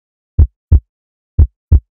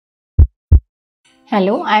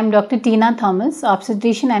Hello, I am Dr. Teena Thomas,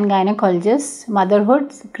 obstetrician and gynecologist,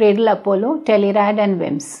 motherhood, Cradle Apollo, Telerad and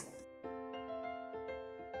WIMS.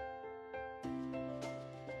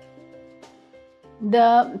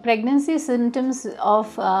 The pregnancy symptoms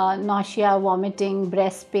of nausea, vomiting,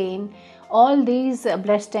 breast pain, all these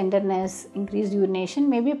breast tenderness, increased urination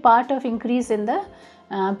may be part of increase in the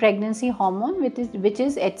pregnancy hormone which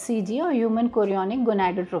is HCG or human chorionic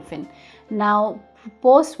gonadotropin. Now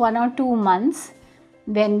post 1 or 2 months,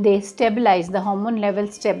 when they stabilize, the hormone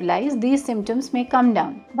levels stabilize, these symptoms may come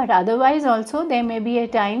down. But otherwise also there may be a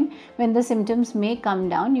time when the symptoms may come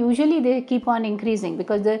down. Usually they keep on increasing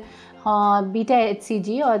because the beta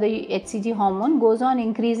HCG or the HCG hormone goes on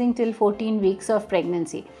increasing till 14 weeks of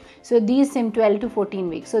pregnancy. So these 12 to 14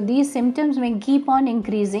 weeks. So these symptoms may keep on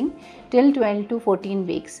increasing till 12 to 14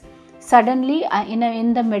 weeks. Suddenly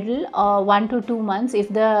in the middle 1 to 2 months, if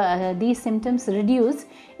these symptoms reduce,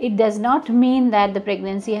 it does not mean that the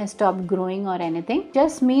pregnancy has stopped growing or anything. It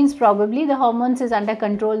just means probably the hormones is under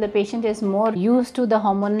control, the patient is more used to the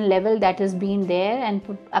hormonal level that has been there and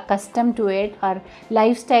accustomed to it. Her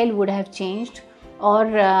lifestyle would have changed, or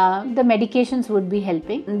the medications would be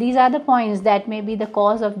helping. These are the points that may be the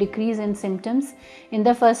cause of decrease in symptoms in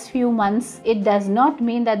the first few months. It does not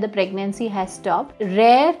mean that the pregnancy has stopped.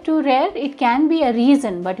 Rare to rare, it can be a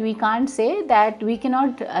reason, but we can't say that, we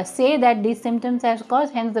cannot say that these symptoms have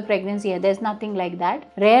caused, hence the pregnancy. There's nothing like that.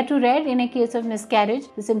 Rare to rare, in a case of miscarriage,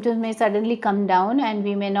 the symptoms may suddenly come down and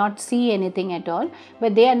we may not see anything at all,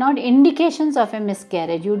 but they are not indications of a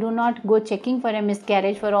miscarriage. You do not go checking for a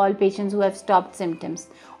miscarriage for all patients who have stopped symptoms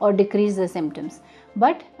or decrease the symptoms,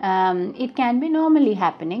 but it can be normally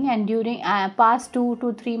happening, and during past 2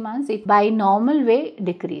 to 3 months it by normal way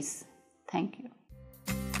decrease. Thank you.